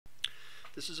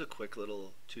This is a quick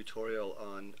little tutorial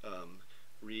on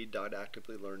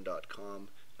read.activelylearn.com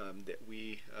that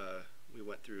we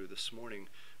went through this morning.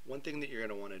 One thing that you're going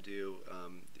to want to do,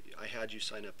 I had you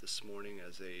sign up this morning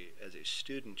as a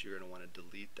student. You're going to want to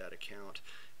delete that account,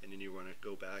 and then you want to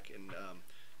go back and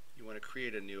you want to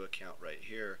create a new account right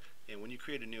here. And when you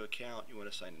create a new account, you want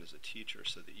to sign in as a teacher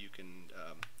so that you can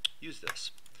use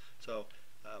this. So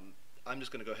I'm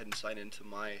just going to go ahead and sign into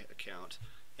my account.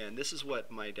 And this is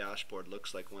what my dashboard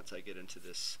looks like once I get into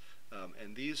this.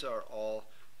 And these are all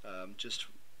just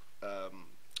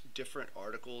different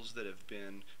articles that have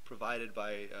been provided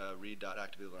by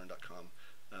read.activelylearn.com.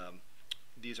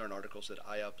 These aren't articles that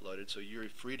I uploaded, so you're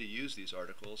free to use these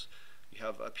articles. You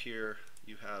have up here,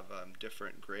 you have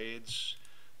different grades.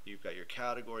 You've got your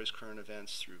categories, current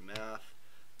events through math.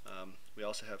 We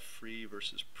also have free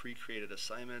versus pre-created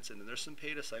assignments, and then there's some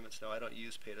paid assignments. Now I don't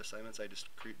use paid assignments, I just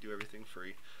do everything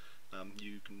free.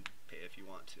 You can pay if you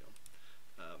want to.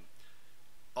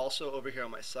 Also over here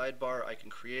on my sidebar, I can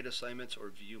create assignments or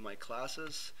view my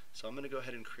classes. So I'm going to go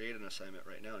ahead and create an assignment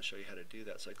right now and show you how to do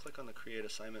that. So I click on the Create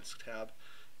Assignments tab,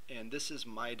 and this is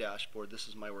my dashboard. This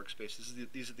is my workspace.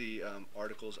 These are the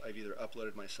articles I've either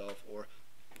uploaded myself, or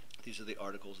these are the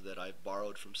articles that I've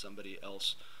borrowed from somebody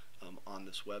else on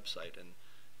this website. And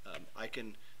I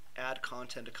can add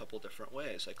content a couple different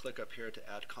ways. I click up here to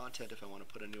add content if I want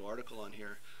to put a new article on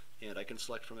here, and I can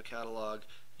select from a catalog,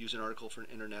 use an article for an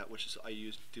internet, which is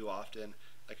I do often.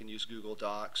 I can use Google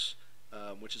Docs,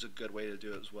 which is a good way to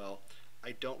do it as well.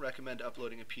 I don't recommend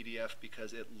uploading a PDF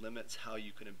because it limits how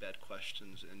you can embed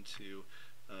questions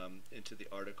into the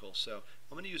article. So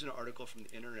I'm going to use an article from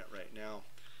the internet right now.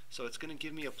 So it's going to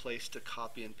give me a place to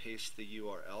copy and paste the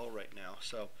URL right now.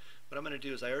 So what I'm going to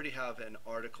do is I already have an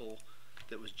article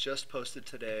that was just posted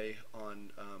today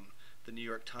on the New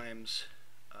York Times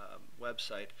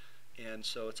website, and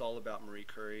so it's all about Marie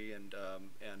Curie and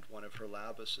one of her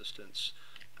lab assistants.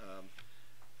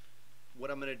 What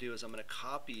I'm going to do is I'm going to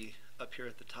copy up here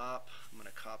at the top. I'm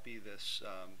going to copy this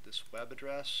this web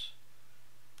address.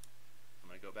 I'm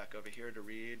going to go back over here to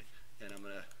read, and I'm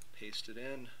going to paste it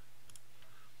in.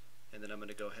 And then I'm going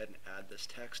to go ahead and add this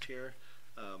text here.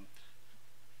 I'm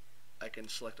going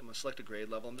to select a grade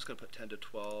level. I'm just going to put 10 to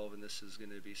 12, and this is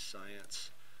going to be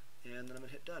science. And then I'm going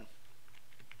to hit done.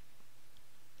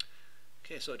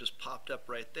 Okay, so it just popped up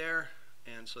right there.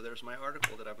 And so there's my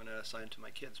article that I'm going to assign to my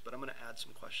kids. But I'm going to add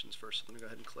some questions first. So let me go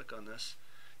ahead and click on this.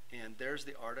 And there's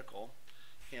the article.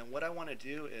 And what I want to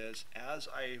do is, as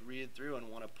I read through and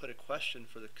want to put a question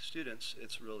for the students,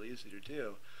 it's real easy to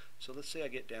do. So let's say I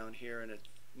get down here and it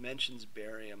mentions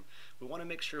barium. We want to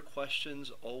make sure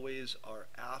questions always are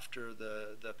after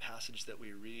the passage that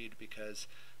we read, because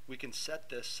we can set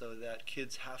this so that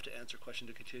kids have to answer question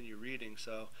to continue reading.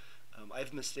 So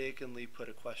I've mistakenly put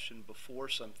a question before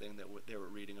something that they were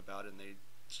reading about, and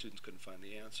students couldn't find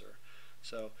the answer.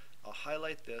 So I'll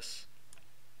highlight this,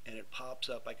 and it pops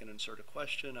up. I can insert a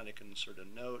question, and I can insert a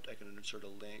note, I can insert a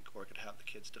link, or I could have the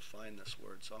kids define this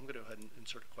word. So I'm going to go ahead and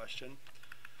insert a question.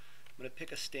 I'm going to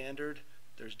pick a standard.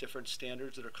 There's different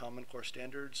standards that are Common Core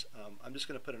standards. I'm just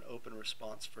going to put an open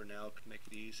response for now to make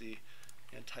it easy,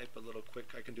 and type a little quick.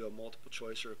 I can do a multiple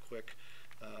choice or a quick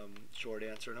short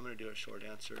answer, and I'm going to do a short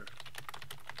answer.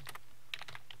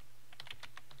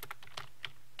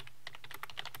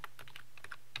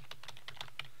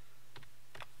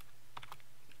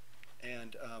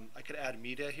 And I could add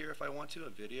media here if I want to, a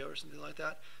video or something like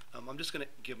that. I'm just going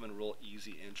to give them a real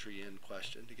easy entry in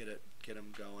question to get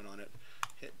them going on it.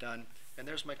 Hit done, and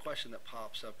there's my question that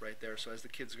pops up right there. So as the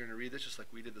kids are going to read this, just like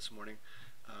we did this morning,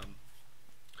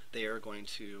 they are going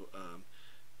to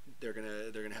they're going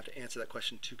to have to answer that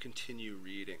question to continue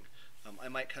reading. I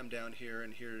might come down here,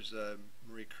 and here's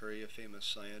Marie Curie, a famous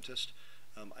scientist.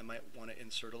 I might want to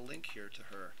insert a link here to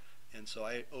her, and so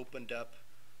I opened up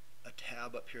a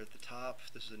tab up here at the top.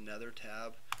 This is another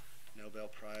tab, Nobel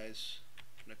Prize.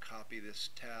 I'm going to copy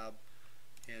this tab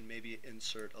and maybe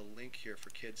insert a link here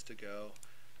for kids to go,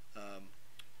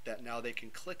 that now they can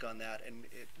click on that, and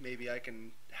maybe I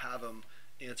can have them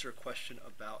answer a question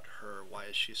about her. Why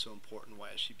is she so important? Why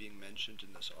is she being mentioned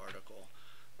in this article?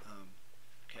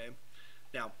 Okay.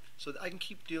 Now, so I can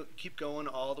keep going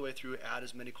all the way through, add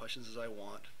as many questions as I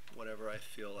want, whatever I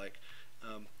feel like.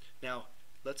 Now,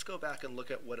 let's go back and look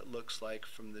at what it looks like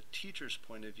from the teacher's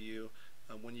point of view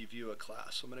when you view a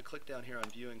class. So I'm going to click down here on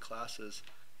Viewing Classes,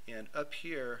 and up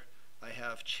here I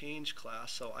have Change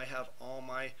Class. So I have all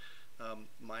my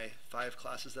my 5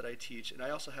 classes that I teach, and I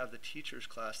also have the teacher's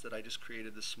class that I just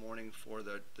created this morning for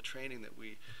the training that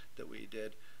we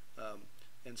did.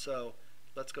 And so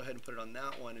let's go ahead and put it on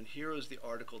that one. And here is the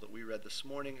article that we read this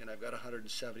morning, and I've got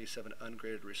 177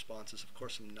 ungraded responses. Of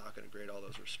course, I'm not going to grade all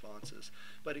those responses,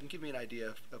 but it can give me an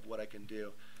idea of what I can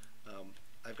do.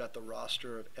 I've got the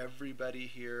roster of everybody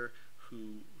here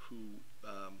who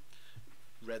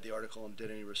read the article and did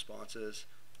any responses.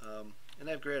 And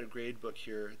I've created a grade book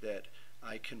here that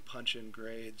I can punch in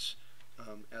grades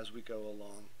as we go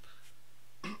along.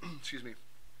 Excuse me.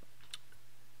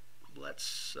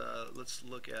 Let's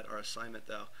look at our assignment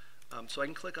though. So I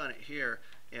can click on it here,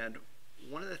 and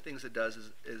one of the things it does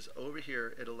is over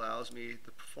here it allows me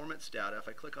the performance data. If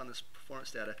I click on this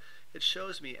performance data, it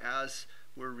shows me as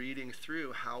we're reading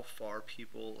through how far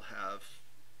people have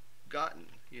gotten.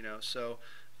 So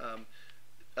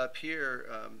up here,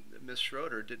 Ms.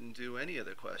 Schroeder didn't do any of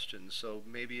the questions, so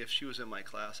maybe if she was in my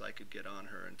class, I could get on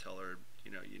her and tell her,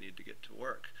 you need to get to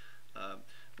work.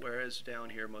 Whereas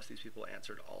down here, most of these people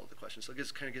answered all of the questions. So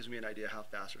it kind of gives me an idea how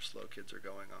fast or slow kids are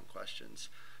going on questions.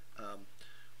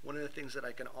 One of the things that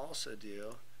I can also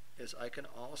do is I can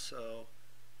also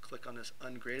click on this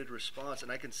ungraded response,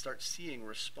 and I can start seeing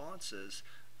responses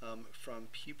from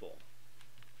people.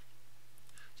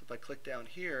 So if I click down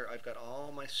here, I've got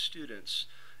all my students,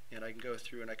 and I can go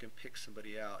through and I can pick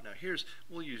somebody out. Now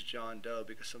we'll use John Doe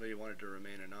because somebody wanted to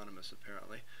remain anonymous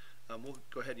apparently. We'll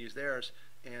go ahead and use theirs.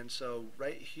 And so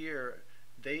right here,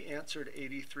 they answered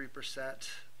 83%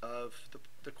 of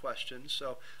the questions.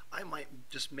 So I might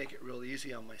just make it real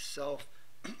easy on myself,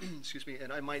 excuse me,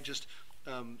 and I might just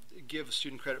give a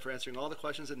student credit for answering all the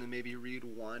questions and then maybe read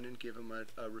one and give them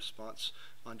a response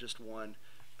on just one.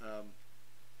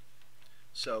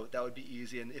 So that would be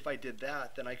easy. And if I did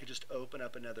that, then I could just open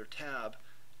up another tab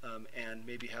and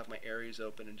maybe have my areas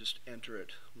open and just enter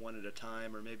it one at a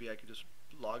time, or maybe I could just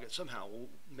log it somehow. We'll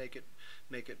make it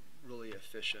really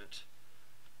efficient.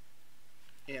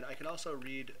 And I can also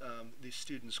read the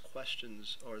students'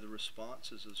 questions or the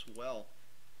responses as well.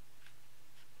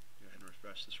 Go ahead and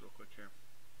refresh this real quick here.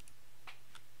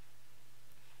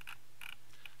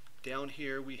 Down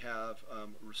here we have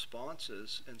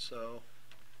responses, and so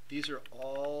these are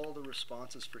all the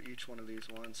responses for each one of these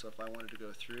ones. So if I wanted to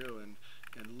go through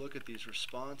and look at these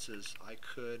responses, I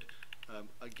could.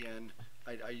 Again,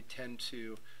 I tend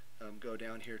to go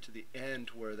down here to the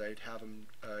end where they'd have them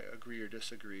agree or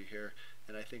disagree here,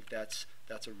 and I think that's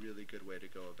a really good way to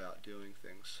go about doing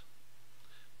things.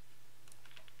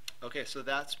 Okay, so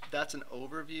that's an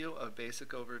overview, a basic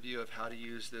overview of how to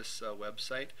use this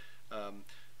website.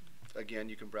 Again,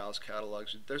 you can browse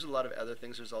catalogs. There's a lot of other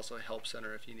things. There's also a help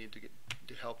center if you need to get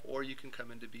help, or you can come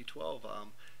into B12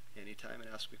 anytime and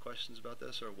ask me questions about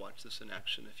this, or watch this in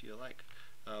action if you like.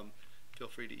 Feel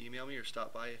free to email me or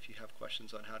stop by if you have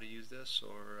questions on how to use this,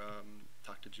 or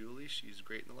talk to Julie. She's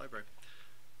great in the library.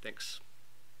 Thanks.